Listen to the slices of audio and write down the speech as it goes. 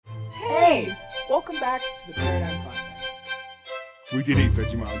Hey, welcome back to the Paradigm Project. We did eat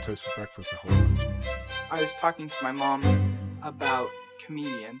Vegemite toast for breakfast the whole lunch. I was talking to my mom about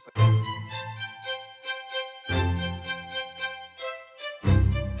comedians.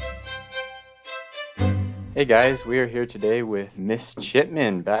 Hey guys, we are here today with Miss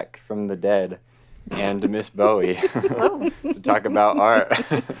Chipman back from the dead and Miss Bowe to talk about art.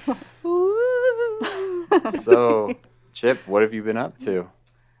 So, Chip, what have you been up to?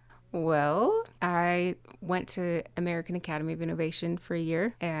 Well, I went to American Academy of Innovation for a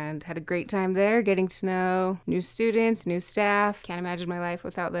year and had a great time there, getting to know new students, new staff. Can't imagine my life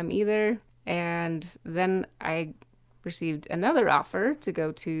without them either. And then I received another offer to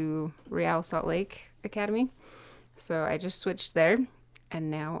go to Real Salt Lake Academy. So I just switched there, and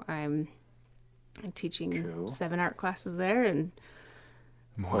now I'm teaching 7 art classes there and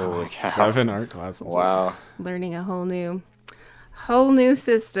Wow, 7 art classes. Wow. learning a whole new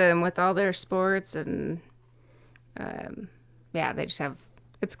system with all their sports and they just have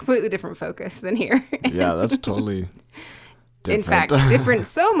it's a completely different focus than here. Yeah, that's totally different. In fact, different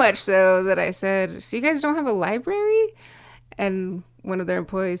so much so that I said, so you guys don't have a library? And one of their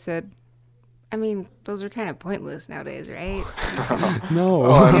employees said, I mean, those are kind of pointless nowadays, right? No.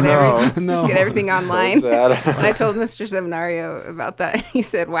 Just get everything This is so online. sad. And I told Mr. Seminario about that. And he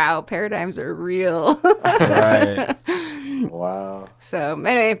said, wow, paradigms are real. Right. Wow. So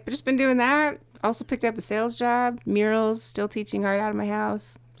anyway, I've just been doing that. Also picked up a sales job, murals, still teaching art out of my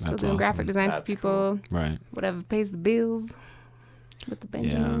house, still That's doing awesome. graphic design for That's people, Right. whatever pays the bills with the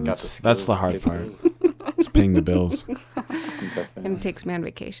Yeah, Benjamins. that's the hard part. It's paying the bills. And it takes me on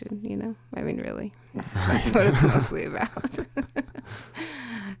vacation, you know? I mean, really. That's what it's mostly about.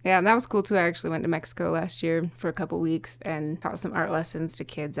 Yeah, and that was cool too. I actually went to Mexico last year for a couple weeks and taught some art lessons to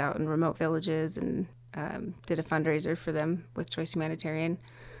kids out in remote villages and did a fundraiser for them with Choice Humanitarian.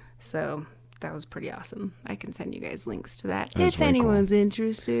 So that was pretty awesome. I can send you guys links to that That's if very cool. anyone's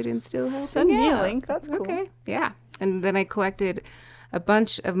interested in still helping Send me a out. link. That's cool. Okay, yeah. And then I collected a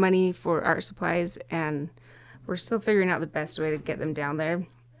bunch of money for art supplies, and we're still figuring out the best way to get them down there.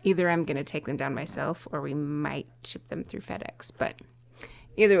 Either I'm going to take them down myself, or we might ship them through FedEx. But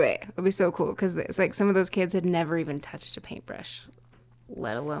either way, it'll be so cool because it's like some of those kids had never even touched a paintbrush,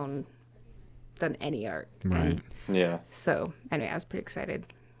 let alone done any art. Right. Yeah. So anyway, I was pretty excited.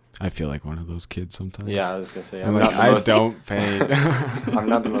 I feel like one of those kids sometimes. Yeah, I was going to say, I'm like, I don't paint. I'm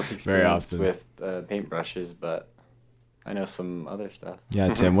not the most Very experienced often. with paintbrushes, but I know some other stuff.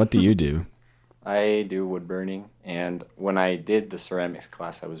 Yeah, Tim, what do you do? I do wood burning, and when I did the ceramics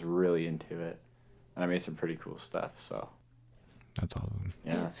class, I was really into it, and I made some pretty cool stuff, so That's awesome.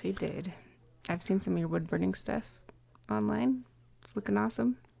 yeah. Yes, he did. I've seen some of your wood burning stuff online. It's looking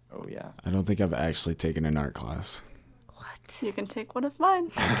awesome. Oh, yeah. I don't think I've actually taken an art class. What? You can take one of mine.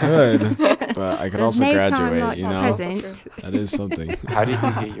 I could, but I could There's also no time graduate, not you know? present. That is something. How did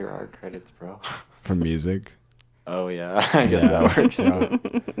you get your art credits, bro? For music. Oh, yeah. I guess Yeah. that works. Yeah.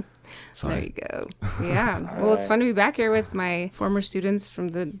 There Sorry. you go. Yeah. All Well, it's right. fun to be back here with my former students from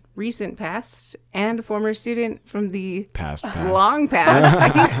the recent past and a former student from the Past. long past.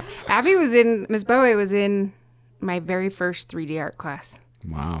 I think Miss Bowe was in my very first 3D art class.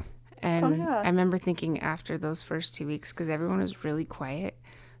 Wow. And Oh, yeah. I remember thinking after those first 2 weeks, because everyone was really quiet,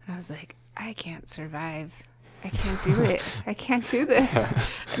 and I was like, I can't survive. I can't do it. I can't do this.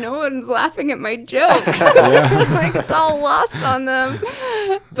 No one's laughing at my jokes. Like, it's all lost on them.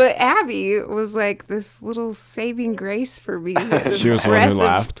 But Abby was like this little saving grace for me. This She was the one breath who of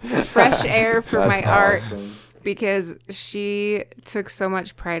laughed. fresh air for my That's art, awesome. because she took so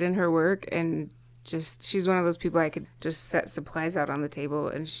much pride in her work, and she's one of those people I could just set supplies out on the table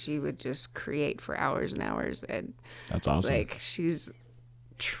and she would just create for hours and hours. And That's awesome. like, she's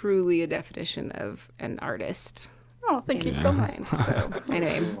truly a definition of an artist. Oh, thank you in so her much. mind. So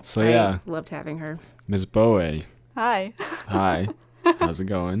anyway, So, I yeah. loved having her. Ms. Bowe. Hi. Hi. How's it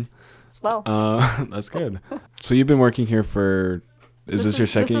going? As well. That's good. So you've been working here for, is this your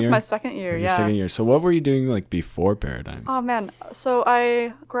second This year? is my second year, Your yeah. second year. So what were you doing like before Paradigm? Oh, man. So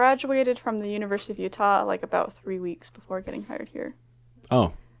I graduated from the University of Utah like about 3 weeks before getting hired here.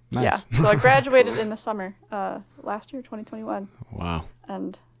 Oh, nice. Yeah. So I graduated in the summer last year, 2021. Wow.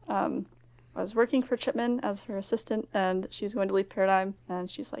 And I was working for Chipman as her assistant, and she was going to leave Paradigm, and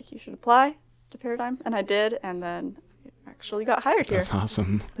she's like, you should apply to Paradigm. And I did, and then I actually got hired here. That's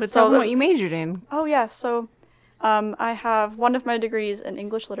awesome. But So tell them what that's- you majored in. Oh, yeah. So I have one of my degrees in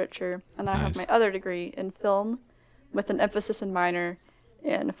English literature, and I have Nice. my other degree in film with an emphasis in minor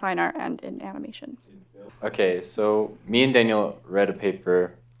in fine art and in animation. Okay, so me and Daniel read a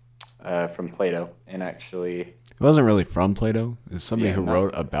paper from Plato, and actually It wasn't really from Plato. It's somebody who no.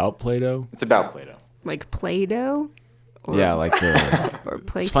 wrote about Plato. It's about Plato. Like Play-Doh? Yeah, like the. Or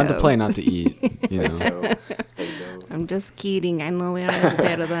Play-Doh. It's fun to play, not to eat. You know. Plato. I'm just kidding. I know we are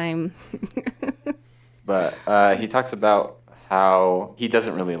better than But he talks about how he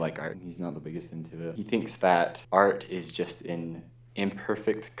doesn't really like art. He's not the biggest into it. He thinks that art is just an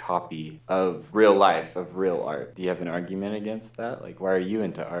imperfect copy of real life, of real art. Do you have an argument against that? Like, why are you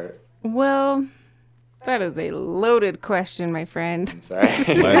into art? Well, that is a loaded question, my friend. I'm sorry.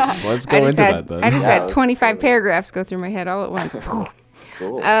 Let's go into that then. I just Yeah, had let's 25 do it. paragraphs go through my head all at once. Whew.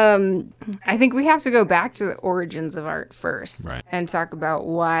 Cool. I think we have to go back to the origins of art first Right. and talk about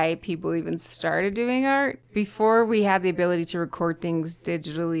why people even started doing art. Before we had the ability to record things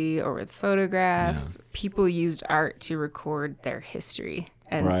digitally or with photographs, people used art to record their history.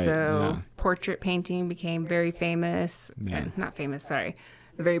 And Right, so yeah. portrait painting became very famous. Yeah. Not famous, sorry.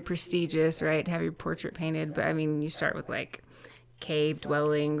 Very prestigious, right? Have your portrait painted. But I mean, you start with like cave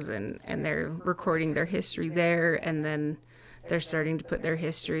dwellings and they're recording their history there. And then they're starting to put their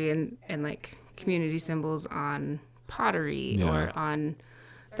history and like community symbols on pottery Yeah. or on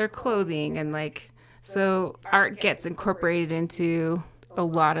their clothing. And like, so art gets incorporated into a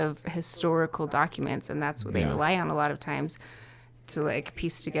lot of historical documents. And that's what they Yeah. rely on a lot of times to like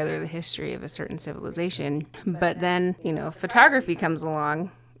piece together the history of a certain civilization. But then, you know, photography comes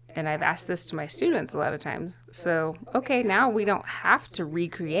along. And I've asked this to my students a lot of times. So, okay, now we don't have to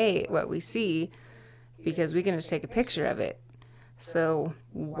recreate what we see because we can just take a picture of it. So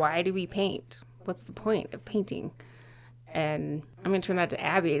why do we paint? What's the point of painting? And I'm going to turn that to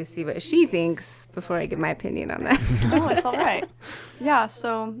Abby to see what she thinks before I give my opinion on that. No, it's all right. Yeah,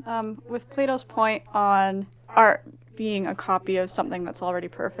 so with Plato's point on art being a copy of something that's already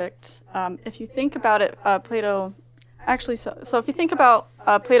perfect, if you think about it, Plato, actually, so if you think about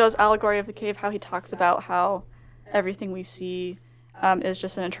Plato's allegory of the cave, how he talks about how everything we see is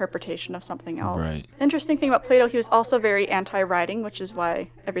just an interpretation of something else. Right. Interesting thing about Plato, he was also very anti-writing, which is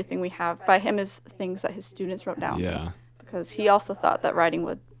why everything we have by him is things that his students wrote down. Yeah. Because he also thought that writing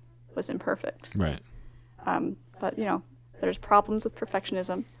was imperfect. Right. But, you know, there's problems with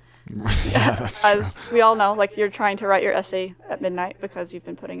perfectionism. Yeah, that's true. As we all know, like you're trying to write your essay at midnight because you've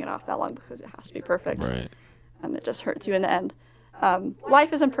been putting it off that long because it has to be perfect. Right. And it just hurts you in the end.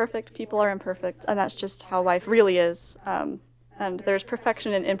 Life is imperfect, people are imperfect, and that's just how life really is. And there's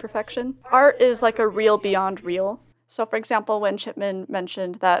perfection and imperfection. Art is like a real beyond real. So for example, when Chipman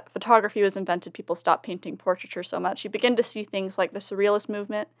mentioned that photography was invented, people stopped painting portraiture so much. You begin to see things like the Surrealist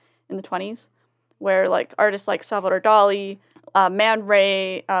movement in the 20s, where like artists like Salvador Dali, Man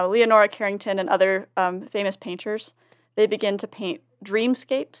Ray, Leonora Carrington, and other famous painters, they begin to paint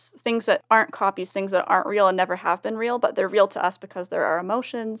dreamscapes, things that aren't copies, things that aren't real and never have been real, but they're real to us because there are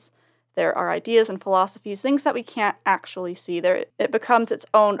emotions, there are ideas and philosophies, things that we can't actually see. It becomes its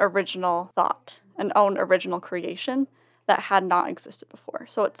own original thought, an own original creation that had not existed before.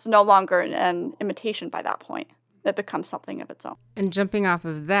 So it's no longer an imitation by that point. It becomes something of its own. And jumping off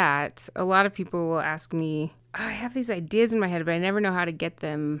of that, a lot of people will ask me, I have these ideas in my head, but I never know how to get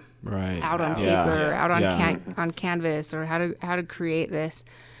them Right. out on paper, Yeah. out on Yeah. on canvas, or how to create this.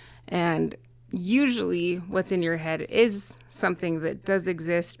 And usually what's in your head is something that does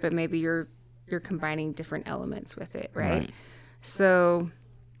exist, but maybe you're combining different elements with it, right? So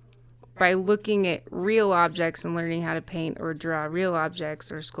by looking at real objects and learning how to paint or draw real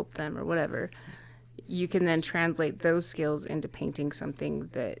objects or sculpt them or whatever, you can then translate those skills into painting something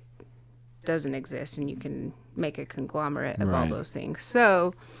that doesn't exist, and you can make a conglomerate of all Right. those things.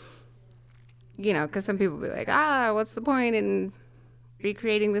 So, you know, because some people will be like, what's the point in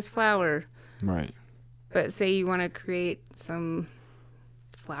recreating this flower? Right. But say you want to create some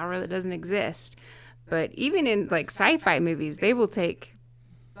flower that doesn't exist. But even in like sci-fi movies, they will take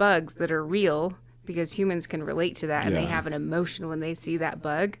bugs that are real because humans can relate to that, and they Yeah. have an emotion when they see that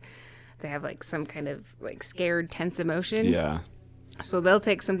bug. They have like some kind of like scared, tense emotion. Yeah. So they'll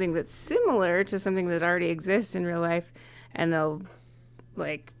take something that's similar to something that already exists in real life, and they'll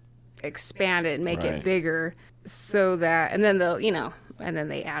like expand it and make Right. it bigger so that, and then they'll, you know, and then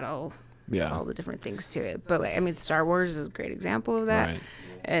they add all Yeah. the different things to it. But like, I mean, Star Wars is a great example of that. Right.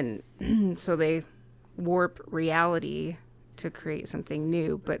 And so they warp reality to create something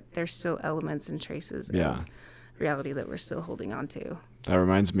new, but there's still elements and traces Yeah. of reality that we're still holding on to. That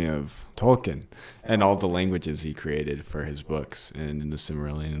reminds me of Tolkien and all the languages he created for his books and in the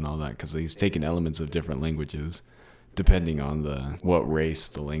Silmarillion and all that, because he's taken elements of different languages depending on what race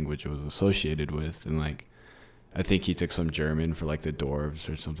the language was associated with. And like, I think he took some German for like the dwarves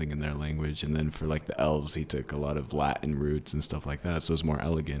or something in their language, and then for like the elves he took a lot of Latin roots and stuff like that, so it's more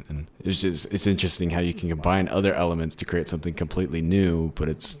elegant. And it's interesting how you can combine other elements to create something completely new, but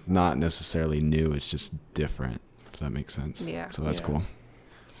it's not necessarily new, it's just different, if that makes sense. Yeah. So that's cool.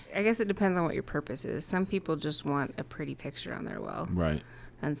 I guess it depends on what your purpose is. Some people just want a pretty picture on their wall. Right.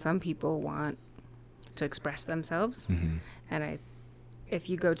 And some people want to express themselves. Mm-hmm. And if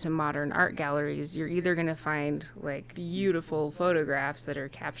you go to modern art galleries, you're either going to find like beautiful photographs that are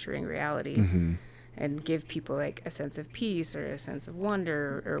capturing reality Mm-hmm. and give people like a sense of peace or a sense of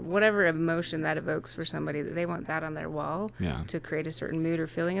wonder or whatever emotion that evokes for somebody, that they want that on their wall to create a certain mood or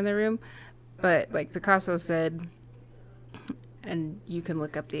feeling in the room. But like Picasso said, and you can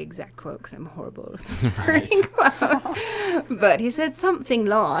look up the exact quote because I'm horrible with remembering quotes, but he said something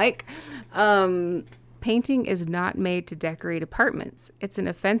like, painting is not made to decorate apartments. It's an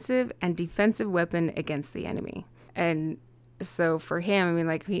offensive and defensive weapon against the enemy. And so for him, I mean,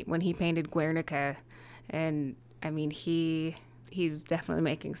 like when he painted Guernica, and I mean, he was definitely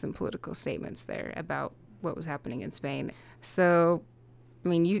making some political statements there about what was happening in Spain. So, I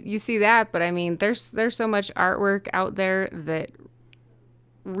mean, you see that, but I mean, there's so much artwork out there that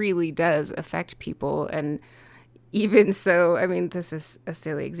really does affect people. And even so, I mean, this is a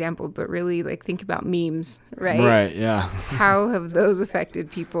silly example, but really, like, think about memes, right? Right, yeah. How have those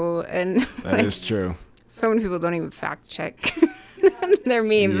affected people? And That is true. So many people don't even fact check their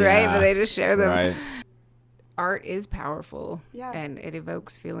memes, right? But they just share them. Right. Art is powerful, Yeah. and it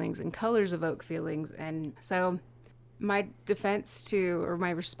evokes feelings, and colors evoke feelings. And so my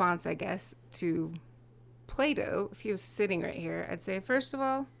response, I guess, to Plato, if he was sitting right here, I'd say, first of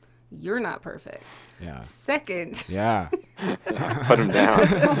all, you're not perfect. Yeah. Second, Yeah. Put him down.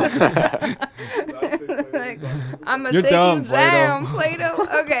 like, I'm going You're to take dumb, you down, Plato.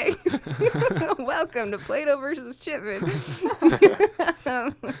 Okay. Welcome to Plato versus Chipman.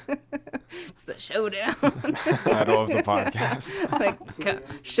 It's the showdown. Title of the podcast. Like,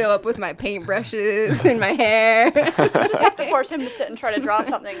 show up with my paintbrushes in my hair. You just have to force him to sit and try to draw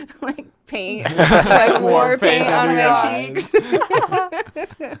something. Like paint, like war paint on under my your cheeks.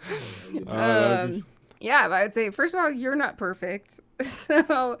 Yeah, but I'd say, first of all, you're not perfect.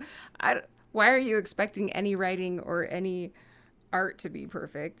 So why are you expecting any writing or any art to be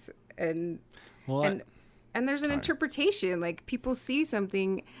perfect? And there's an interpretation. Like, people see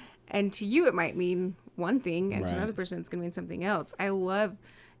something, and to you it might mean one thing, and to another person it's going to mean something else. I love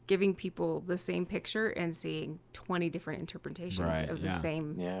giving people the same picture and seeing 20 different interpretations of the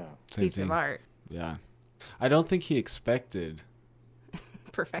same piece of art. Yeah. I don't think he expected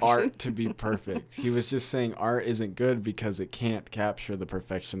Perfection. art to be perfect. He was just saying art isn't good because it can't capture the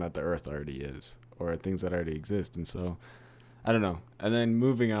perfection that the earth already is, or things that already exist. And so, I don't know. And then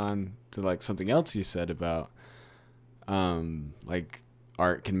moving on to like something else you said about like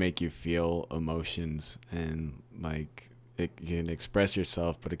art can make you feel emotions, and like it can express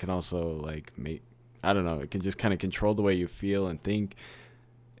yourself, but it can also like I don't know, it can just kind of control the way you feel and think.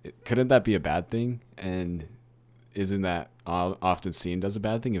 Couldn't that be a bad thing? And isn't that often seen as a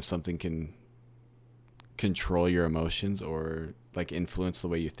bad thing if something can control your emotions or like influence the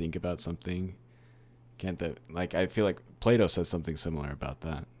way you think about something? Can't that, like, I feel like Plato says something similar about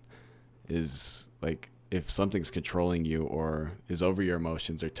that, is like if something's controlling you or is over your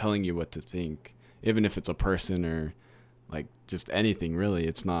emotions or telling you what to think, even if it's a person or like just anything really,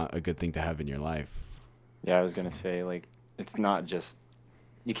 it's not a good thing to have in your life. Yeah, I was going to say, like, it's not just,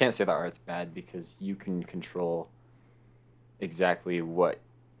 you can't say that art's bad because you can control exactly what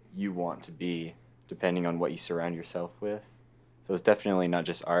you want to be depending on what you surround yourself with. So it's definitely not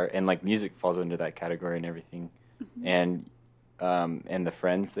just art, and like music falls into that category and everything. And the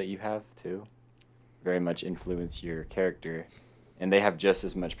friends that you have too very much influence your character, and they have just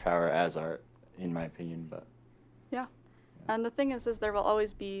as much power as art, in my opinion. But Yeah. And the thing is there will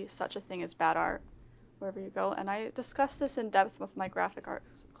always be such a thing as bad art wherever you go. And I discussed this in depth with my graphic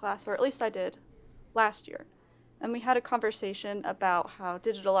arts class, or at least I did last year. And we had a conversation about how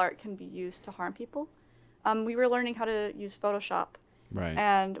digital art can be used to harm people. We were learning how to use Photoshop. Right.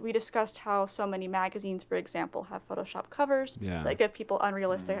 And we discussed how so many magazines, for example, have Photoshop covers that give people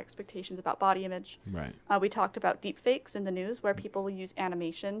unrealistic expectations about body image. Right. We talked about deep fakes in the news, where people will use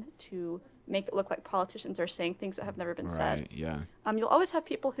animation to make it look like politicians are saying things that have never been said. Right, yeah. You'll always have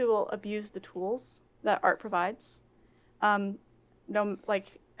people who will abuse the tools that art provides.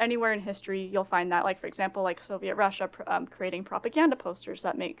 Like anywhere in history, you'll find that. Like, for example, like Soviet Russia creating propaganda posters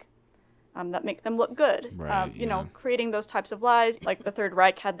that make them look good. Right, You know, creating those types of lies. Like the Third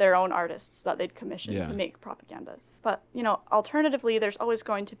Reich had their own artists that they'd commission to make propaganda. But, you know, alternatively, there's always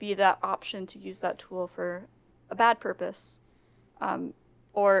going to be that option to use that tool for a bad purpose,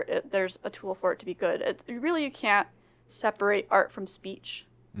 or there's a tool for it to be good. You can't separate art from speech.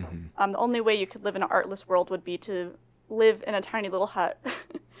 The only way you could live in an artless world would be to live in a tiny little hut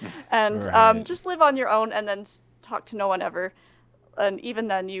and just live on your own and then talk to no one ever. And even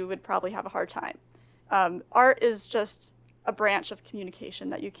then, you would probably have a hard time. Art is just a branch of communication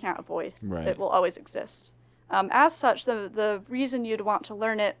that you can't avoid. Right. It will always exist. As such, the reason you'd want to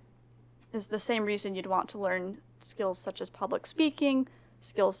learn it is the same reason you'd want to learn skills such as public speaking,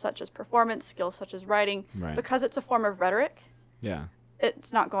 skills such as performance, skills such as writing, because it's a form of rhetoric. Yeah.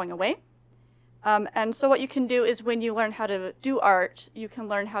 It's not going away. And so what you can do is when you learn how to do art, you can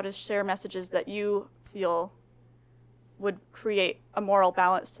learn how to share messages that you feel would create a moral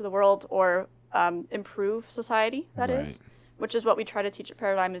balance to the world or improve society, that is, which is what we try to teach at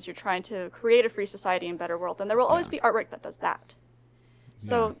Paradigm, is you're trying to create a free society and better world. And there will always be artwork that does that.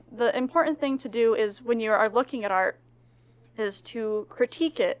 So the important thing to do is when you are looking at art is to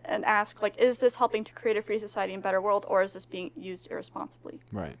critique it and ask, like, is this helping to create a free society and better world, or is this being used irresponsibly?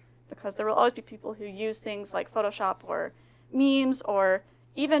 Right. Because there will always be people who use things like Photoshop or memes or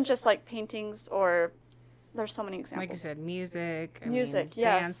even just like paintings, or there's so many examples. Like you said, music,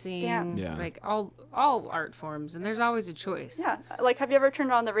 yes, dancing, dance. like all art forms, and there's always a choice. Yeah, like have you ever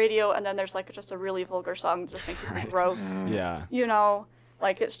turned on the radio and then there's like just a really vulgar song that just makes you feel gross? Yeah. You know,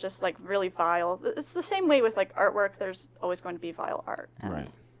 like it's just like really vile. It's the same way with like artwork. There's always going to be vile art. And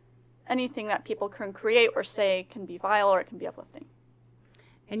anything that people can create or say can be vile or it can be uplifting.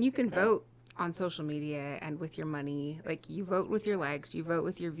 And you can vote on social media and with your money. Like you vote with your likes, you vote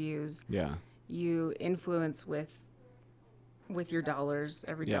with your views. Yeah. You influence with your dollars,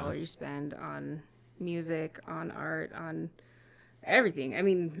 every dollar you spend on music, on art, on everything. I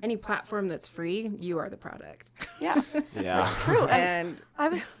mean, any platform that's free, you are the product. Yeah. Yeah. True. And I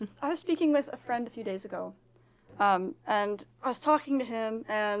was speaking with a friend a few days ago, and I was talking to him,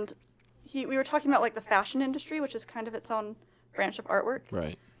 and we were talking about like the fashion industry, which is kind of its own branch of artwork.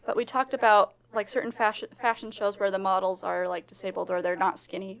 Right. But we talked about like certain fashion shows where the models are like disabled or they're not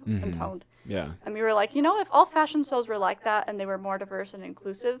skinny and toned. Yeah. And we were like, you know, if all fashion shows were like that and they were more diverse and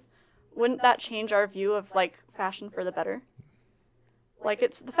inclusive, wouldn't that change our view of like fashion for the better? Like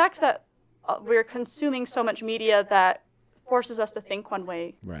it's the fact that we're consuming so much media that forces us to think one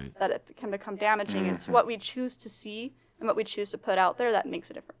way, that it can become damaging. And it's what we choose to see and what we choose to put out there that makes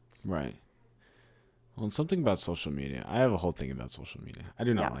a difference. Right. Well, and something about social media. I have a whole thing about social media. I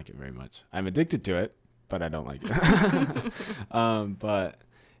do not like it very much. I'm addicted to it, but I don't like it. But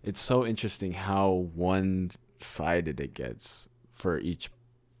it's so interesting how one-sided it gets for each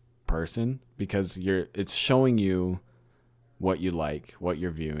person, because it's showing you what you like, what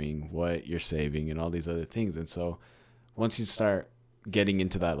you're viewing, what you're saving, and all these other things. And so once you start getting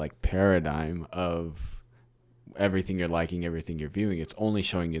into that like paradigm of everything you're liking, everything you're viewing, it's only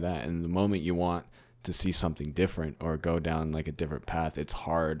showing you that. And the moment you want to see something different or go down like a different path, it's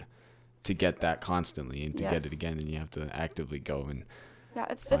hard to get that constantly and to get it again, and you have to actively go and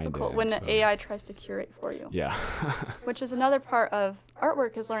it's difficult when the AI tries to curate for you. Yeah. Which is another part of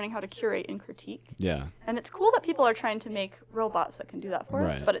artwork, is learning how to curate and critique. Yeah. And it's cool that people are trying to make robots that can do that for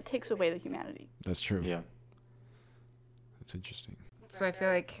us, but it takes away the humanity. That's true. Yeah. That's interesting. so I feel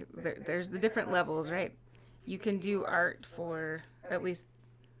like there's the different levels, right? You can do art for, at least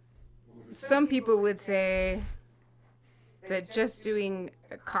some people would say that just doing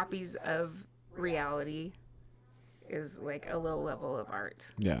copies of reality is like a low level of art.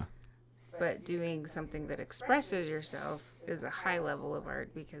 Yeah. But doing something that expresses yourself is a high level of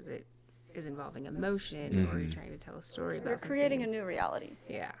art because it is involving emotion, or you're trying to tell a story about something. You're creating a new reality.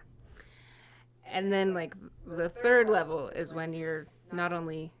 Yeah. And then like the third level is when you're not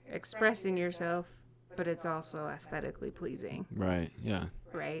only expressing yourself, but it's also aesthetically pleasing. Right. Yeah.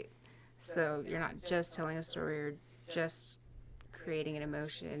 Right? So you're not just telling a story or just creating an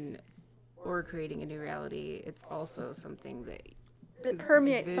emotion or creating a new reality. It's also something that It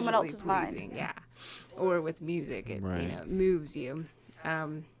permeates someone visually else's pleasing. mind. Yeah. Or with music, it moves you.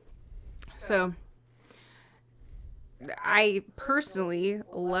 So I personally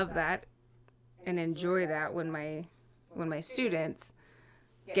love that and enjoy that when my students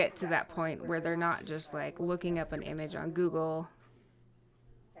get to that point where they're not just like looking up an image on Google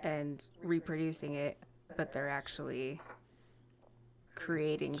and reproducing it, but they're actually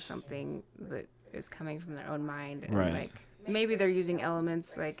creating something that is coming from their own mind. And like maybe they're using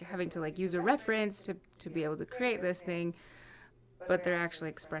elements, like having to like use a reference to be able to create this thing, but they're actually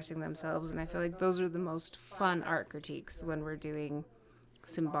expressing themselves. And I feel like those are the most fun art critiques, when we're doing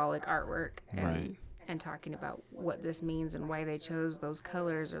symbolic artwork and talking about what this means and why they chose those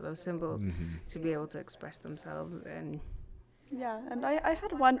colors or those symbols to be able to express themselves. And Yeah, and I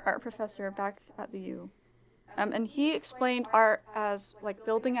had one art professor back at the U, and he explained art as like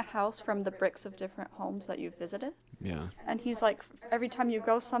building a house from the bricks of different homes that you've visited. Yeah. And he's like, every time you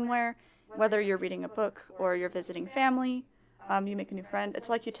go somewhere, whether you're reading a book or you're visiting family, you make a new friend, it's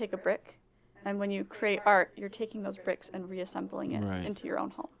like you take a brick, and when you create art, you're taking those bricks and reassembling it Right. into your own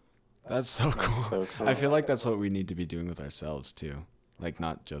home. That's so cool. so cool. I feel like that's what we need to be doing with ourselves too. Like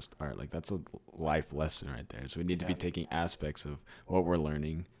not just art. Like that's a life lesson right there. So we need to be taking aspects of what we're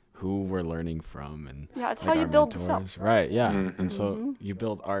learning, who we're learning from, and Yeah, it's like how you our build the mentors. self. Right, yeah. Mhm. And so you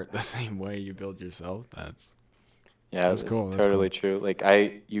build art the same way you build yourself. Yeah, That's cool, that's totally true. Like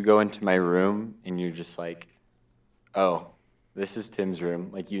you go into my room and you're just like, oh, this is Tim's room,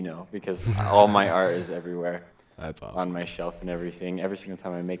 like because all my art is everywhere That's on awesome. my shelf and everything. Every single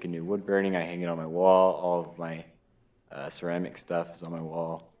time I make a new wood burning, I hang it on my wall. All of my ceramic stuff is on my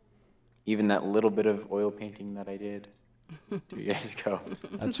wall. Even that little bit of oil painting that I did 2 years ago,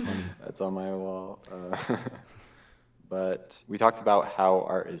 That's funny. that's on my wall. But we talked about how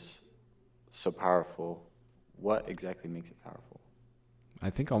art is so powerful. What exactly makes it powerful? I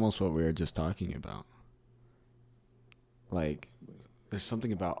think almost what we were just talking about. Like, there's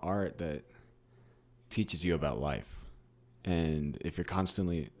something about art that teaches you about life. And if you're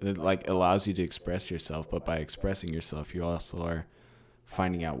constantly, it like allows you to express yourself, but by expressing yourself, you also are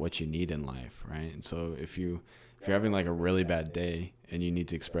finding out what you need in life, right? And so if you're having like a really bad day and you need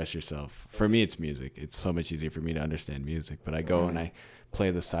to express yourself, for me, it's music. It's so much easier for me to understand music, but I go and I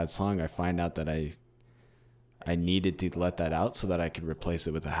play the sad song. I find out that I needed to let that out so that I could replace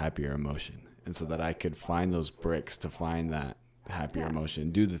it with a happier emotion. And so that I could find those bricks to find that happier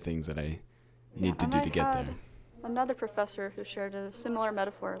emotion, do the things that I need to and do I to get had there. Another professor who shared a similar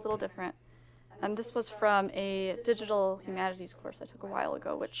metaphor, a little different. And this was from a digital humanities course I took a while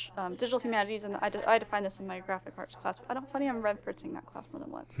ago, which digital humanities, and I defined this in my graphic arts class. Funny I'm referencing that class more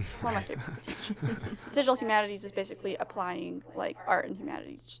than once. It's one of my favorites to teach. Digital humanities is basically applying like art and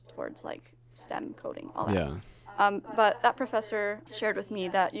humanities towards like STEM coding, all that. Yeah. But that professor shared with me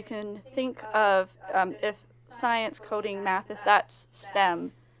that you can think of if science, coding, math, if that's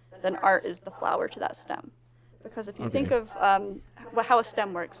STEM, then art is the flower to that stem. Because if you think of how a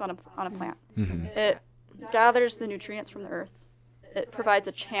stem works on a plant, it gathers the nutrients from the earth. It provides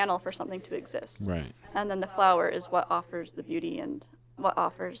a channel for something to exist. Right. And then the flower is what offers the beauty and what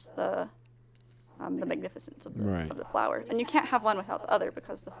offers the magnificence of the flower. And you can't have one without the other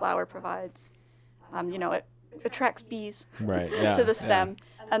because the flower provides, it attracts bees Right. Yeah. to the stem,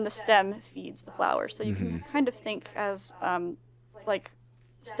 and the stem feeds the flower. So you can kind of think as like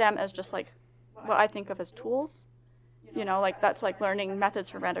STEM as just like what I think of as tools. Like that's like learning methods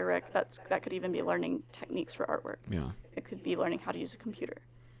for rhetoric. That could even be learning techniques for artwork. Yeah. It could be learning how to use a computer.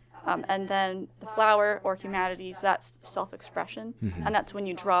 And then the flower or humanities, that's self-expression, and that's when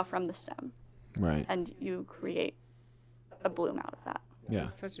you draw from the stem. Right. And you create a bloom out of that. Yeah.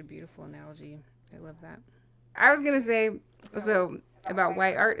 it's such a beautiful analogy. I love that. I was going to say, so about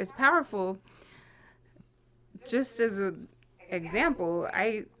why art is powerful, just as an example,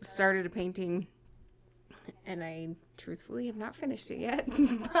 I started a painting and I truthfully have not finished it yet,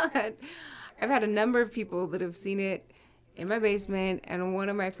 but I've had a number of people that have seen it in my basement, and one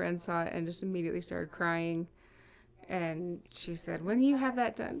of my friends saw it and just immediately started crying. And she said, when you have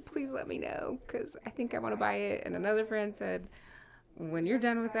that done, please let me know, because I think I want to buy it. And another friend said, when you're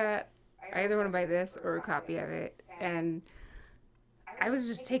done with that, I either want to buy this or a copy of it. And I was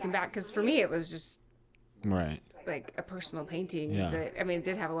just taken back, because for me it was just Right. like a personal painting. Yeah. That, I mean, it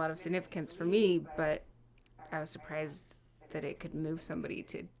did have a lot of significance for me, but I was surprised that it could move somebody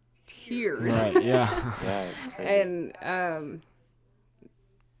to tears. Right. Yeah. Yeah, it's crazy. And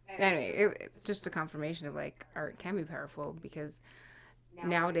anyway, it just a confirmation of like art can be powerful, because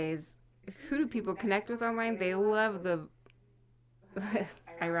nowadays, who do people connect with online? They love the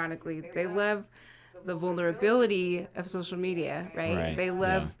ironically, they love the vulnerability of social media, right? Right, They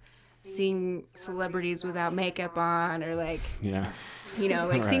love seeing celebrities without makeup on, or like, Yeah.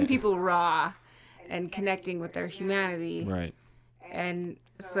 like seeing Right. people raw and connecting with their humanity. Right. And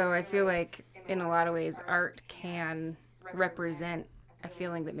so I feel like in a lot of ways, art can represent a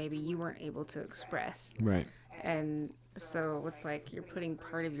feeling that maybe you weren't able to express. Right. And so it's like you're putting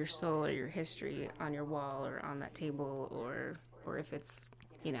part of your soul or your history on your wall or on that table, or if it's,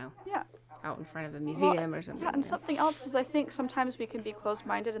 Yeah. out in front of a museum or something. Yeah, and something else is I think sometimes we can be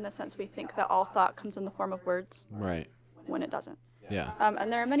closed-minded in the sense we think that all thought comes in the form of words Right. when it doesn't. Yeah.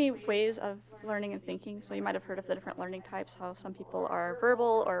 And there are many ways of learning and thinking. So you might have heard of the different learning types, how some people are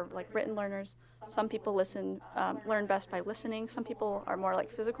verbal or like written learners. Some people learn best by listening. Some people are more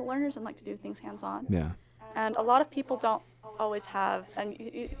like physical learners and like to do things hands-on. Yeah. And a lot of people don't always have, and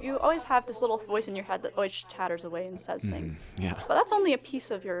you always have this little voice in your head that always chatters away and says things. Yeah. But that's only a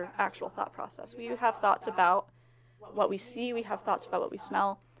piece of your actual thought process. We have thoughts about what we see, we have thoughts about what we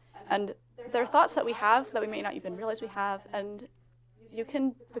smell, and there are thoughts that we have that we may not even realize we have, and you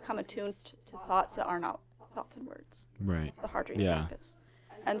can become attuned to thoughts that are not thoughts and words. Right. The harder you Yeah. practice.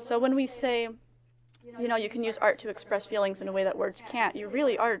 And so when we say, you can use art to express feelings in a way that words can't, you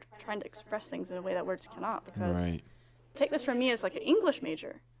really are trying to express things in a way that words cannot. Because Right. take this from me as like an English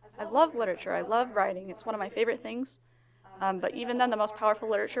major. I love literature. I love writing. It's one of my favorite things. But even then, the most powerful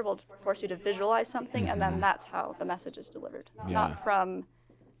literature will force you to visualize something, and then that's how the message is delivered. Yeah. Not from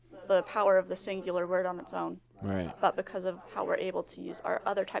the power of the singular word on its own, Right. but because of how we're able to use our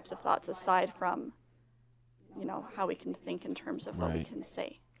other types of thoughts aside from, how we can think in terms of what we Right. can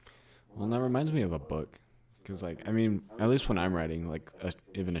say. Well, that reminds me of a book. Because, like, I mean, at least when I'm writing, like,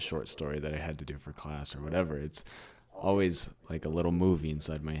 even a short story that I had to do for class or whatever, it's always like a little movie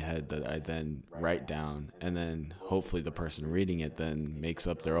inside my head that I then write down. And then hopefully the person reading it then makes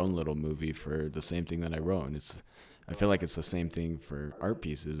up their own little movie for the same thing that I wrote. And I feel like it's the same thing for art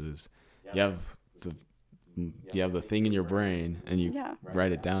pieces is you have the thing in your brain and you Yeah.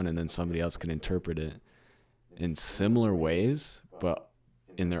 write it down, and then somebody else can interpret it in similar ways, but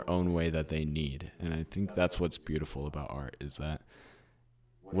in their own way that they need. And I think that's what's beautiful about art is that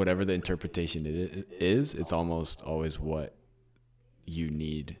whatever the interpretation it is, it's almost always what you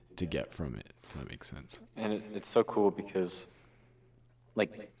need to get from it, if that makes sense. And it's so cool because,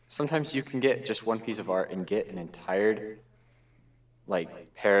 like, sometimes you can get just one piece of art and get an entire, like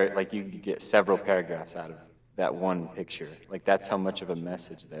you could get several paragraphs out of that one picture. Like, that's how much of a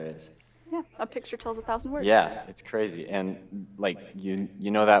message there is. Yeah, a picture tells 1,000 words. Yeah, it's crazy. And, like, you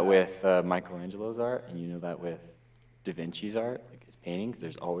know that with Michelangelo's art, and you know that with Da Vinci's art, like his paintings,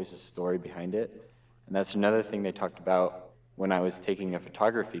 there's always a story behind it. And that's another thing they talked about when I was taking a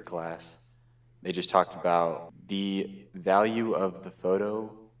photography class. They just talked about the value of the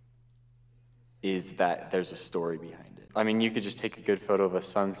photo is that there's a story behind it. I mean, you could just take a good photo of a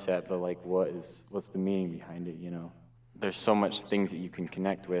sunset, but, like, what's the meaning behind it, There's so much things that you can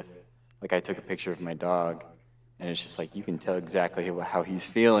connect with. Like, I took a picture of my dog, and it's just like you can tell exactly how he's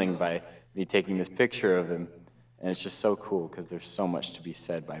feeling by me taking this picture of him. And it's just so cool because there's so much to be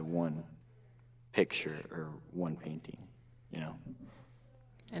said by one picture or one painting,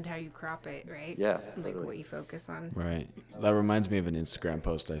 And how you crop it, right? Yeah. Like Totally. what you focus on. Right. That reminds me of an Instagram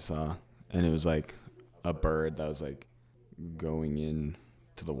post I saw, and it was like a bird that was like going in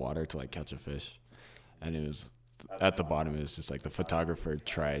to the water to like catch a fish, and it was at the bottom. It was just like the photographer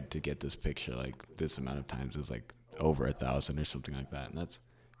tried to get this picture like this amount of times. It was like over 1,000 or something like that, and that's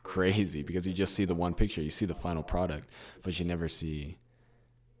crazy because you just see the one picture, you see the final product, but you never see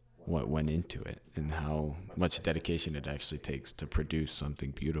what went into it and how much dedication it actually takes to produce something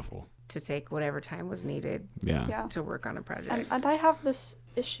beautiful. To take whatever time was needed Yeah. to work on a project. And I have this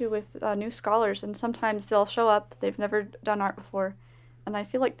issue with new scholars, and sometimes they'll show up, they've never done art before, and I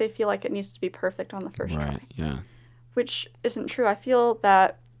feel like they feel like it needs to be perfect on the first try. Right, yeah. Which isn't true. I feel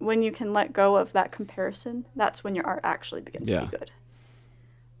that when you can let go of that comparison, that's when your art actually begins to be good.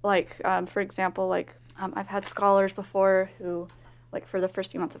 Like, for example, I've had scholars before who, like, for the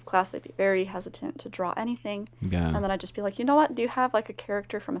first few months of class, they'd be very hesitant to draw anything. Yeah. And then I'd just be like, you know what? Do you have, like, a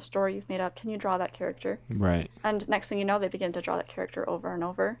character from a story you've made up? Can you draw that character? Right. And next thing you know, they begin to draw that character over and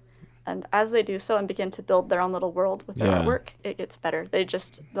over. And as they do so and begin to build their own little world with their artwork, it gets better.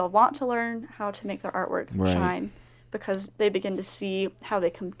 They'll want to learn how to make their artwork shine because they begin to see how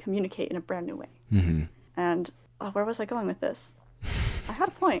they can communicate in a brand new way. Mm-hmm. And where was I going with this? I had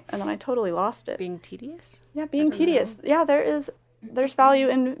a point, and then I totally lost it. Being tedious? Yeah, being tedious. Yeah, there's value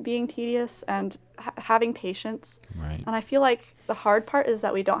in being tedious and having patience. Right. And I feel like the hard part is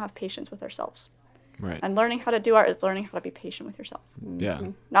that we don't have patience with ourselves. Right. And learning how to do art is learning how to be patient with yourself. Yeah.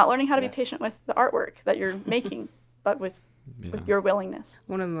 Not learning how to be patient with the artwork that you're making, but with your willingness.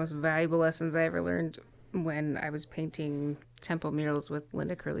 One of the most valuable lessons I ever learned when I was painting temple murals with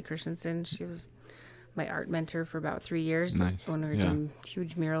Linda Curley Christensen. She was my art mentor for about 3 years when we were doing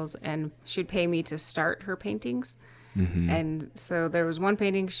huge murals, and she'd pay me to start her paintings. Mm-hmm. And so there was one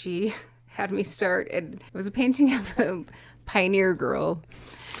painting she had me start, and it was a painting of a pioneer girl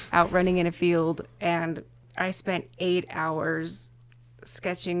out running in a field, and I spent 8 hours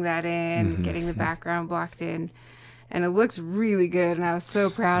sketching that in, getting the background blocked in. And it looks really good. And I was so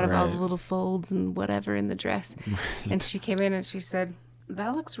proud of all the little folds and whatever in the dress. And she came in and she said,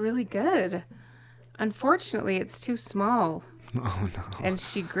 "That looks really good. Unfortunately, it's too small." Oh, no. And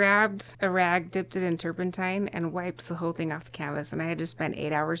she grabbed a rag, dipped it in turpentine, and wiped the whole thing off the canvas. And I had to spend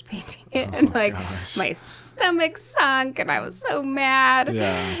 8 hours painting it. And my stomach sunk, and I was so mad.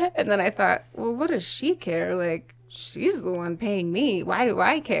 Yeah. And then I thought, well, what does she care? Like, she's the one paying me. Why do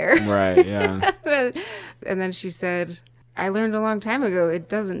I care? Right, yeah. And then she said, "I learned a long time ago, it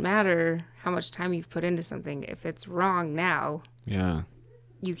doesn't matter how much time you've put into something. If it's wrong now, Yeah.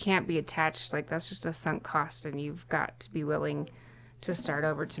 you can't be attached. Like, that's just a sunk cost, and you've got to be willing to start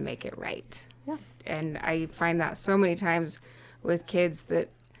over to make it right." Yeah. And I find that so many times with kids that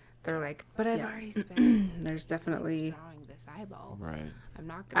they're like, "But I've already spent." There's definitely drawing this eyeball. Right. I'm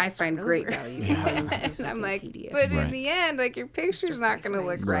not gonna. I find great value in wanting to do something like, tedious. But in the end, like, your picture's not going to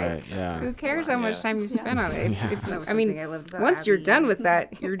look right. Yeah. Who cares how much time you spent on it? Yeah. I mean, once you're done with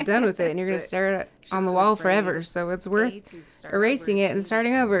that, you're done with it, and you're going to stare at it on the wall forever. So it's worth erasing it and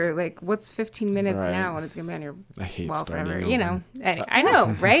starting over. Like, what's 15 minutes now when it's going to be on your I hate wall starting forever? over. You know, I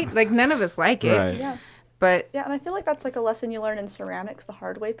know, right? Like, none of us like it. Right. Yeah. But Yeah, and I feel like that's like a lesson you learn in ceramics the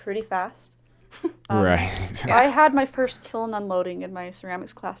hard way pretty fast. Right. I had my first kiln unloading in my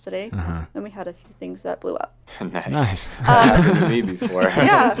ceramics class today, Uh-huh. and we had a few things that blew up. Nice. Happened to me before.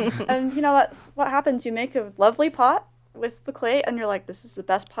 Yeah, and you know, that's what happens. You make a lovely pot with the clay, and you're like, this is the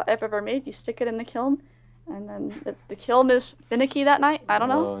best pot I've ever made. You stick it in the kiln, and then the kiln is finicky that night. I don't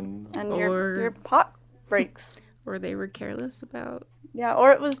know, Oh, no. and Or- your pot breaks. or they were careless about. Yeah,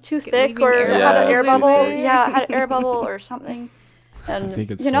 or it was too thick, leaving or air it had an bubbles air in bubble. there. Yeah, it had an air bubble or something. And think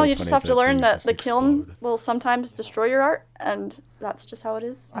it's you know, so you just funny have to that learn things that just the kiln explode. will sometimes destroy your art, and that's just how it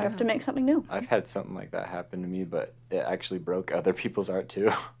is. You have to make something new. I've had something like that happen to me, but it actually broke other people's art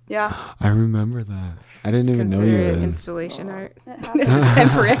too. Yeah, I remember that. I didn't even know Consider you it was. installation art. it happens. It's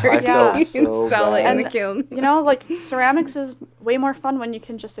temporary. I Yeah. felt so Install it bad. in the kiln. You know, like ceramics is way more fun when you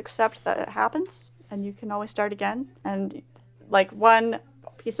can just accept that it happens, and you can always start again. And like one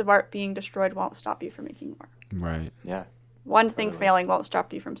piece of art being destroyed won't stop you from making more. Right. Yeah. One thing failing won't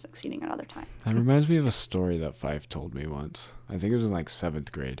stop you from succeeding another time. That reminds me of a story that Fife told me once. I think it was in like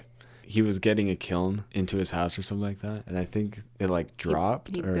 7th grade. He was getting a kiln into his house or something like that, and I think it like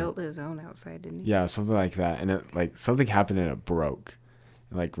dropped. He or, built his own outside, didn't he? Yeah, something like that, and it like something happened and it broke,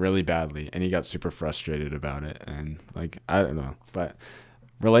 like really badly, and he got super frustrated about it, and like I don't know, but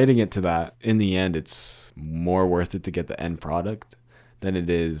relating it to that, in the end, it's more worth it to get the end product than it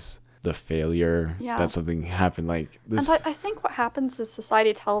is the failure that something happened like this. And I think what happens is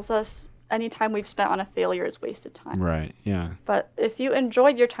society tells us any time we've spent on a failure is wasted time. Right. Yeah. But if you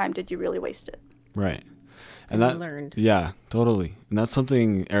enjoyed your time, did you really waste it? Right. And that you learned. Yeah, totally. And that's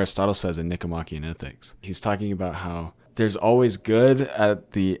something Aristotle says in Nicomachean Ethics. He's talking about how there's always good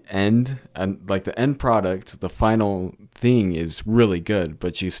at the end, and like the end product, the final thing is really good,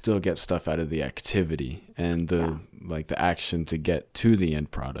 but you still get stuff out of the activity and the like the action to get to the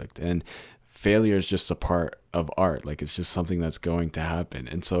end product. And failure is just a part of art. Like it's just something that's going to happen.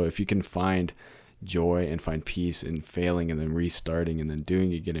 And so if you can find joy and find peace in failing and then restarting and then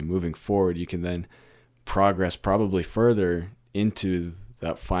doing it again and moving forward, you can then progress probably further into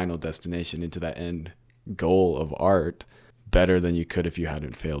that final destination, into that end goal of art better than you could if you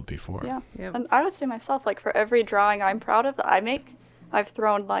hadn't failed before. Yeah. Yep. And I would say myself, like for every drawing I'm proud of that I make, I've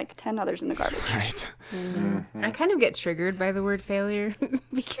thrown like 10 others in the garbage. Right. I kind of get triggered by the word failure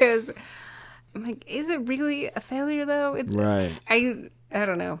because I'm like, is it really a failure though? It's Right. I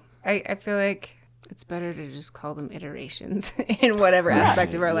don't know. I feel like it's better to just call them iterations in whatever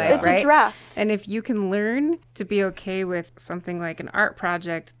aspect of our life, It's right? a draft. And if you can learn to be okay with something like an art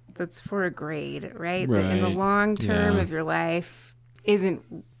project that's for a grade, right? That in the Right. long term Yeah. of your life isn't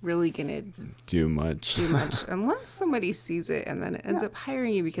really going to Do much. do much unless somebody sees it and then it ends up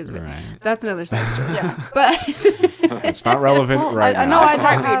hiring you because of it. Right. That's another side story. Yeah. But It's not relevant right I now. know this I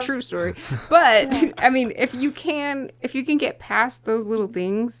might don't be a have- true story. But I mean, if you can get past those little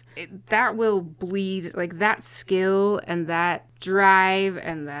things, that will bleed, like that skill and that drive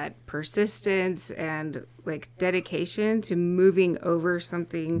and that persistence and like dedication to moving over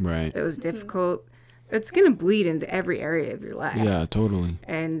something Right. that was difficult. It's going to bleed into every area of your life. Yeah, totally.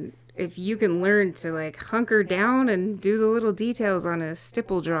 And if you can learn to like hunker down and do the little details on a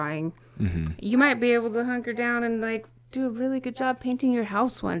stipple drawing, you might be able to hunker down and like do a really good job painting your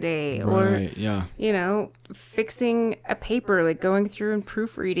house one day, or Right. Yeah. you know, fixing a paper, like going through and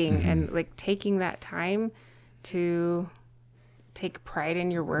proofreading and like taking that time to take pride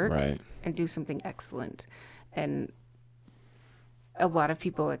in your work Right. and do something excellent. And a lot of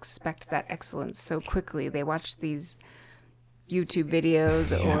people expect that excellence so quickly. They watch these YouTube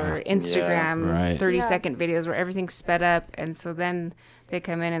videos or Instagram right. 30-second videos where everything's sped up, and so then they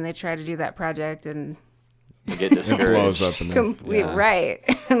come in and they try to do that project and You get It discouraged. blows up. And complete right.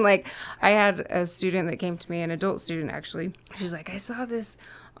 And like I had a student that came to me, an adult student actually. She's like, I saw this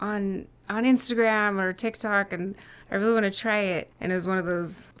on Instagram or TikTok and I really want to try it. And it was one of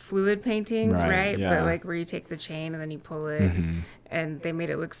those fluid paintings, right? Yeah. But like where you take the chain and then you pull it. And they made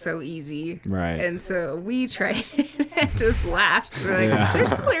it look so easy. Right. And so we tried it and just laughed. We're like,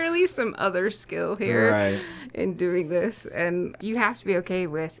 there's clearly some other skill here Right. in doing this. And you have to be okay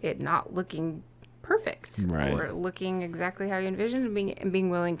with it not looking perfect Right. or looking exactly how you envisioned and being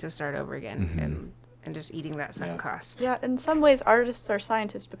willing to start over again and just eating that sunk cost. Yeah, in some ways, artists are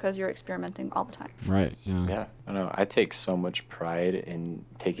scientists because you're experimenting all the time. Right. Yeah. Yeah, I know. I take so much pride in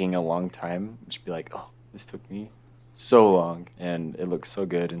taking a long time. Just be like, oh, this took me so long, and it looks so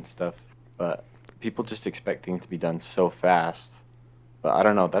good and stuff. But people just expect things to be done so fast. But I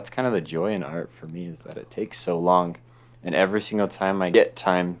don't know. That's kind of the joy in art for me, is that it takes so long. And every single time I get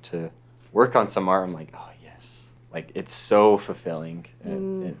time to work on some art, I'm like, oh, yes. Like, it's so fulfilling.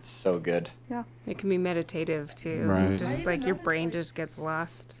 And it's so good. Yeah. It can be meditative too. Right. Just like your brain just gets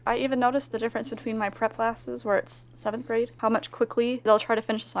lost. I even noticed the difference between my prep classes, where it's 7th grade, how much quickly they'll try to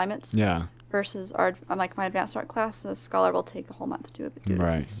finish assignments, Yeah. versus art, like my advanced art class, a scholar will take a whole month to do it.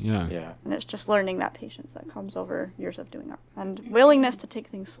 Right. Yeah. Yeah. And it's just learning that patience that comes over years of doing art. And willingness to take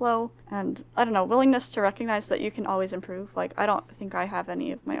things slow. And, I don't know, willingness to recognize that you can always improve. Like, I don't think I have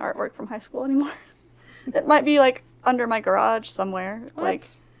any of my artwork from high school anymore. It might be, like, under my garage somewhere. Like,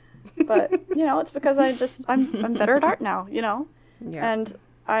 but, you know, it's because I'm better at art now, you know? Yeah. And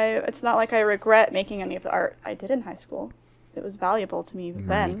it's not like I regret making any of the art I did in high school. It was valuable to me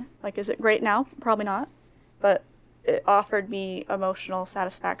then. Like, is it great now? Probably not. But it offered me emotional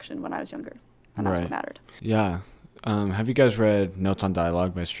satisfaction when I was younger. And that's Right. what mattered. Yeah. Have you guys read Notes on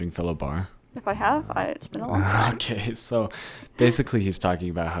Dialogue by Stringfellow Barr? If I have, it's been a long time. Okay, so basically he's talking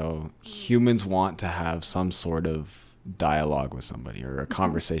about how humans want to have some sort of dialogue with somebody or a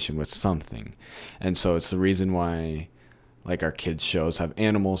conversation with something. And so it's the reason why like our kids shows have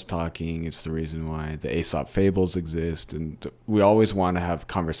animals talking. It's the reason why the Aesop fables exist, and we always want to have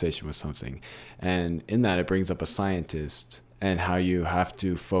conversation with something. And in that, it brings up a scientist and how you have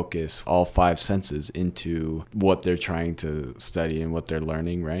to focus all 5 senses into what they're trying to study and what they're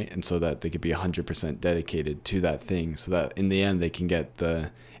learning, right? And so that they could be 100% dedicated to that thing, so that in the end they can get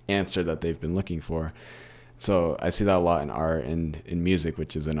the answer that they've been looking for. So I see that a lot in art and in music,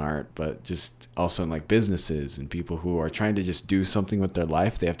 which is an art, but just also in like businesses and people who are trying to just do something with their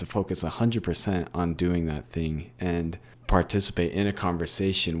life. They have to focus 100% on doing that thing and participate in a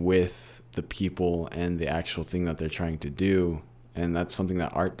conversation with the people and the actual thing that they're trying to do. And that's something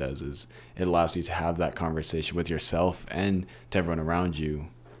that art does, is it allows you to have that conversation with yourself and to everyone around you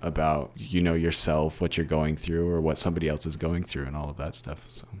about, you know, yourself, what you're going through or what somebody else is going through and all of that stuff.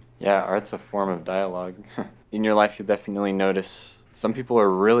 So Yeah, art's a form of dialogue. In your life, you'll definitely notice some people are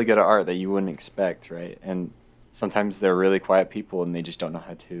really good at art that you wouldn't expect, right? And sometimes they're really quiet people and they just don't know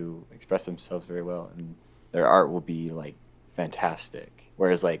how to express themselves very well. And their art will be, like, fantastic.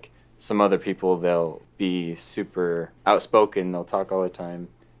 Whereas, like, some other people, they'll be super outspoken, they'll talk all the time,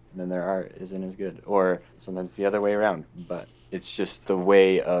 and then their art isn't as good. Or sometimes the other way around. But it's just a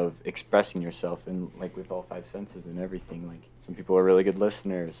way of expressing yourself, and like with all 5 senses and everything. Like, some people are really good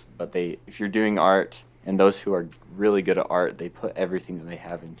listeners, but if you're doing art, and those who are really good at art, they put everything that they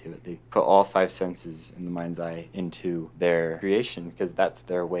have into it. They put all 5 senses in the mind's eye into their creation, because that's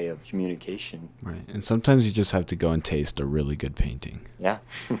their way of communication. right. And sometimes you just have to go and taste a really good painting. Yeah.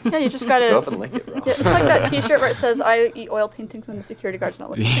 Yeah, you just gotta Go up and lick it, bro. Yeah, it's like that T-shirt where it says, "I eat oil paintings when the security guard's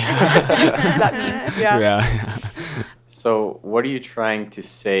not looking." That meme. Yeah. Yeah. So, what are you trying to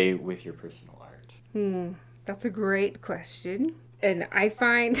say with your personal art? That's a great question. And I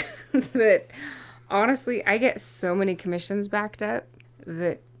find that, honestly, I get so many commissions backed up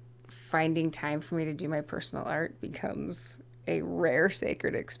that finding time for me to do my personal art becomes a rare,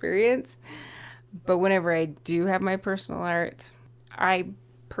 sacred experience. But whenever I do have my personal art, I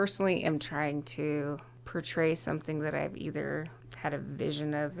personally am trying to portray something that I've either had a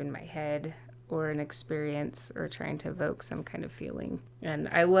vision of in my head or an experience, or trying to evoke some kind of feeling. And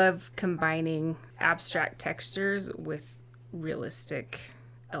I love combining abstract textures with realistic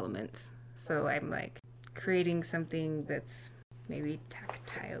elements. So I'm like creating something that's maybe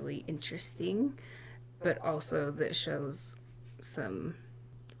tactilely interesting, but also that shows some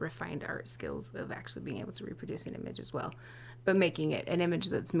refined art skills of actually being able to reproduce an image as well, but making it an image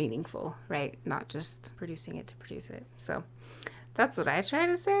that's meaningful, right? Not just producing it to produce it. So That's what I try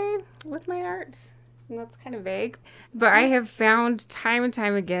to say with my art. And that's kind of vague. But I have found time and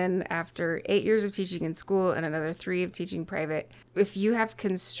time again, after 8 years of teaching in school and another 3 of teaching private, if you have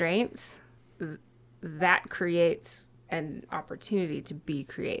constraints, that creates an opportunity to be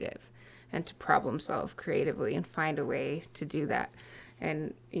creative and to problem solve creatively and find a way to do that.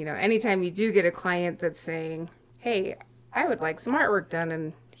 And, you know, anytime you do get a client that's saying, hey, I would like some artwork done,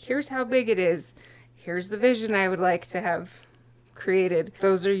 and here's how big it is, here's the vision I would like to have created.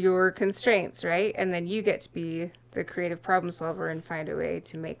 Those are your constraints, right? And then you get to be the creative problem solver and find a way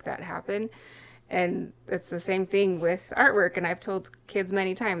to make that happen. And it's the same thing with artwork. And I've told kids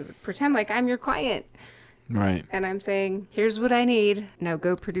many times, pretend like I'm your client. Right. And I'm saying, here's what I need. Now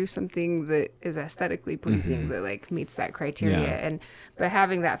go produce something that is aesthetically pleasing, that like meets that criteria. But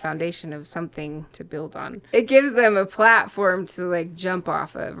having that foundation of something to build on, it gives them a platform to like jump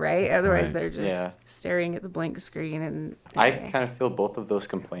off of, right? Otherwise they're just staring at the blank screen. And I kind of feel both of those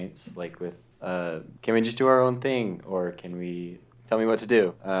complaints, like with, can we just do our own thing, or can we tell me what to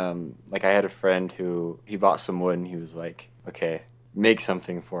do? Like I had a friend who, he bought some wood and he was like, okay, make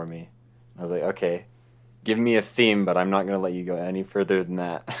something for me. I was like, okay. Give me a theme, but I'm not going to let you go any further than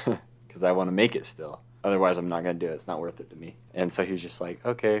that because I want to make it still. Otherwise, I'm not going to do it. It's not worth it to me. And so he was just like,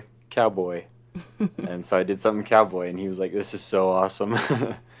 okay, cowboy. And so I did something cowboy, and he was like, this is so awesome.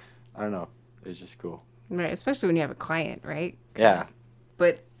 I don't know. It was just cool. Right, especially when you have a client, right? Yeah.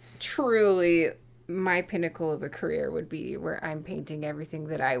 But truly, my pinnacle of a career would be where I'm painting everything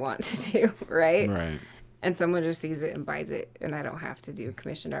that I want to do, right? Right. And someone just sees it and buys it, and I don't have to do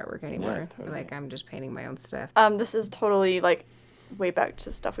commissioned artwork anymore. Yeah, totally. Like, I'm just painting my own stuff. This is totally like way back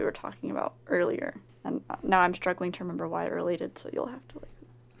to stuff we were talking about earlier, and now I'm struggling to remember why it related. So you'll have to like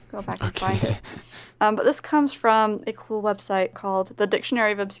go back and find it. But this comes from a cool website called the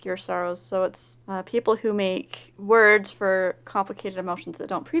Dictionary of Obscure Sorrows. So it's people who make words for complicated emotions that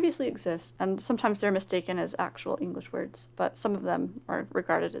don't previously exist, and sometimes they're mistaken as actual English words, but some of them are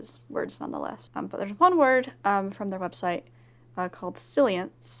regarded as words nonetheless. But there's one word from their website called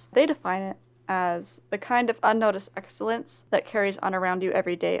Silliance. They define it as the kind of unnoticed excellence that carries on around you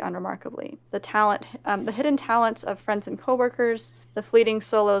every day unremarkably. The hidden talents of friends and coworkers, the fleeting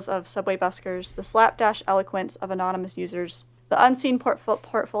solos of subway buskers, the slapdash eloquence of anonymous users, the unseen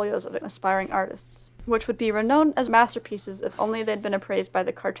portfolios of aspiring artists, which would be renowned as masterpieces if only they'd been appraised by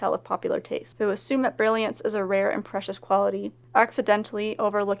the cartel of popular taste, who assume that brilliance is a rare and precious quality, accidentally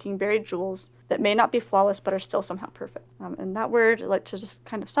overlooking buried jewels that may not be flawless but are still somehow perfect. And that word, like to just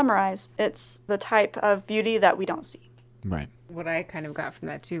kind of summarize, it's the type of beauty that we don't see. Right. What I kind of got from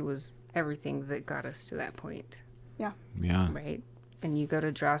that, too, was everything that got us to that point. Yeah. Yeah. Right? And you go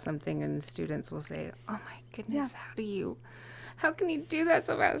to draw something, and students will say, oh, my goodness, how can you do that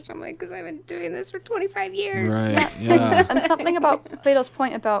so fast? I'm like, because I've been doing this for 25 years. Right. Yeah. And something about Plato's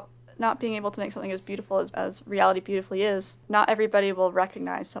point about not being able to make something as beautiful as reality beautifully is, not everybody will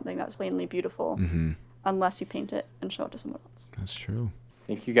recognize something that's plainly beautiful unless you paint it and show it to someone else. That's true.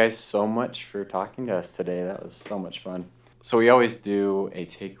 Thank you guys so much for talking to us today. That was so much fun. So we always do a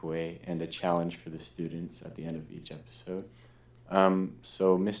takeaway and a challenge for the students at the end of each episode.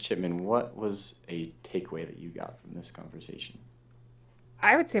 So Miss Chipman, what was a takeaway that you got from this conversation?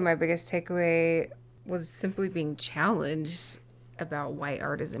 I would say my biggest takeaway was simply being challenged about why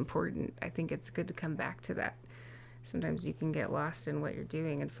art is important. I think it's good to come back to that. Sometimes you can get lost in what you're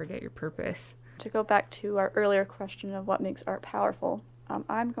doing and forget your purpose. To go back to our earlier question of what makes art powerful,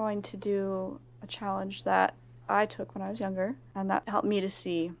 I'm going to do a challenge that I took when I was younger, and that helped me to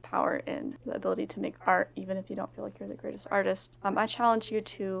see power in the ability to make art, even if you don't feel like you're the greatest artist. I challenge you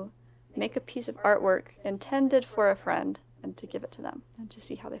to make a piece of artwork intended for a friend and to give it to them and to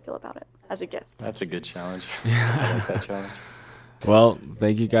see how they feel about it as a gift. That's a good challenge. I like that challenge. Well,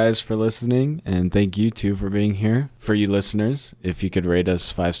 thank you guys for listening, and thank you too for being here. For you listeners, if you could rate us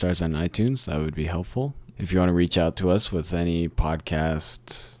 5 stars on iTunes, that would be helpful. If you want to reach out to us with any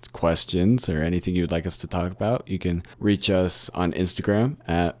podcast questions or anything you'd like us to talk about, you can reach us on Instagram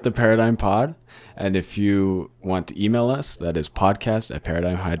at The Paradigm Pod. And if you want to email us, that is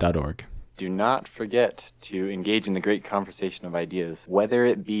podcast@paradigmhigh.org. Do not forget to engage in the great conversation of ideas, whether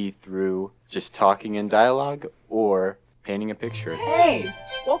it be through just talking in dialogue or painting a picture. Hey,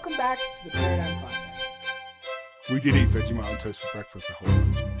 welcome back to the Paradigm Podcast. We did eat Vegemite on toast for breakfast the whole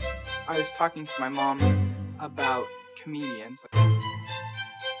lunch. I was talking to my mom about comedians.